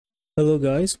Hello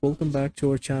guys, welcome back to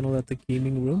our channel at the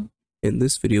gaming room. In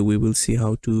this video we will see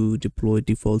how to deploy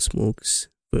default smokes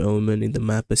for Omen in the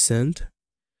map Ascent.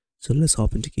 So let's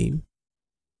hop into game.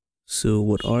 So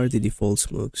what are the default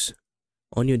smokes?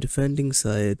 On your defending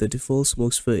side, the default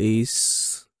smokes for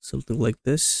ace something like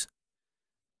this,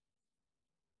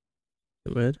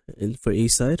 right? And for A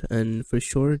side, and for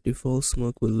short, default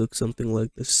smoke will look something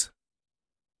like this.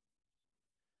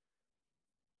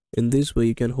 In this way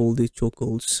you can hold the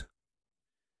chokeholds.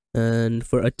 And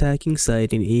for attacking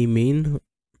side in A main,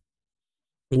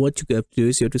 what you have to do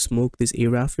is you have to smoke these A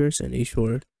rafters and A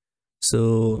short.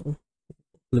 So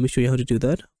let me show you how to do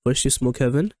that. First you smoke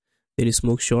heaven, then you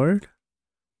smoke short,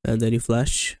 and then you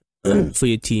flash for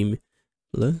your team.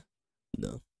 Look,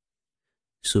 no.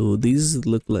 So these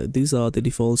are the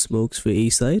default smokes for A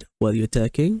side while you're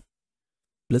attacking.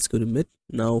 Let's go to mid.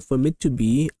 Now for mid to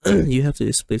B, you have to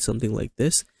display something like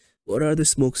this. What are the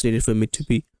smokes needed for mid to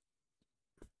B?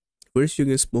 First you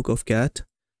can smoke off cat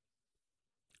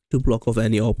to block off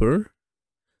any opper,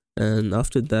 and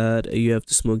after that you have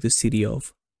to smoke the city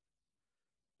off.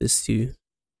 This two.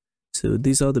 So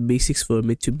these are the basics for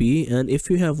mid to B, and if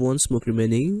you have one smoke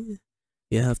remaining,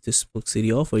 you have to smoke city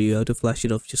off or you have to flash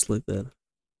it off just like that.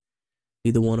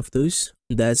 Either one of those.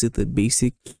 That's it, the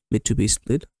basic mid to B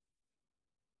split.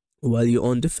 While you're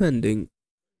on defending,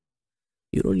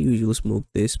 you don't usually smoke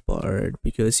this part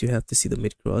because you have to see the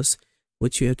mid cross.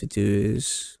 What you have to do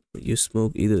is you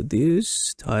smoke either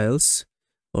these tiles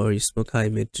or you smoke high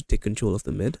mid to take control of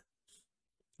the mid,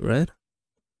 right?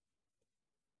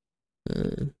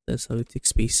 That's how you take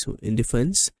space in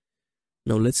defense.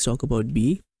 Now let's talk about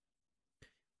B.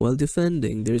 While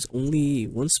defending, there's only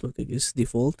one smoke, I guess,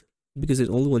 default, because there's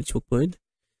only one choke point.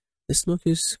 The smoke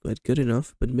is quite good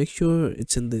enough, but make sure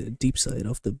it's in the deep side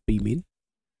of the B main.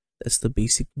 That's the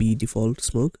basic B default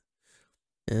smoke.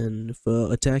 And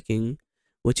for attacking,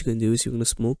 what you can do is you're gonna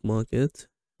smoke market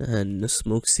and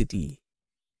smoke city.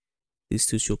 These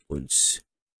two choke points.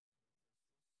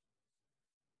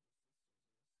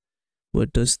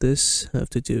 What does this have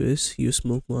to do is you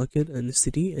smoke market and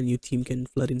city and your team can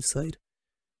flood inside.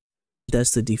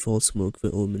 That's the default smoke for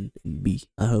Omen in B.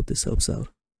 I hope this helps out.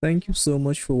 Thank you so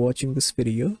much for watching this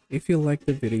video. If you liked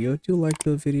the video, do like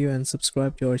the video and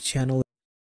subscribe to our channel.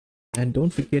 And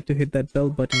don't forget to hit that bell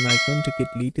button icon to get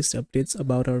latest updates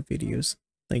about our videos.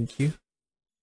 Thank you.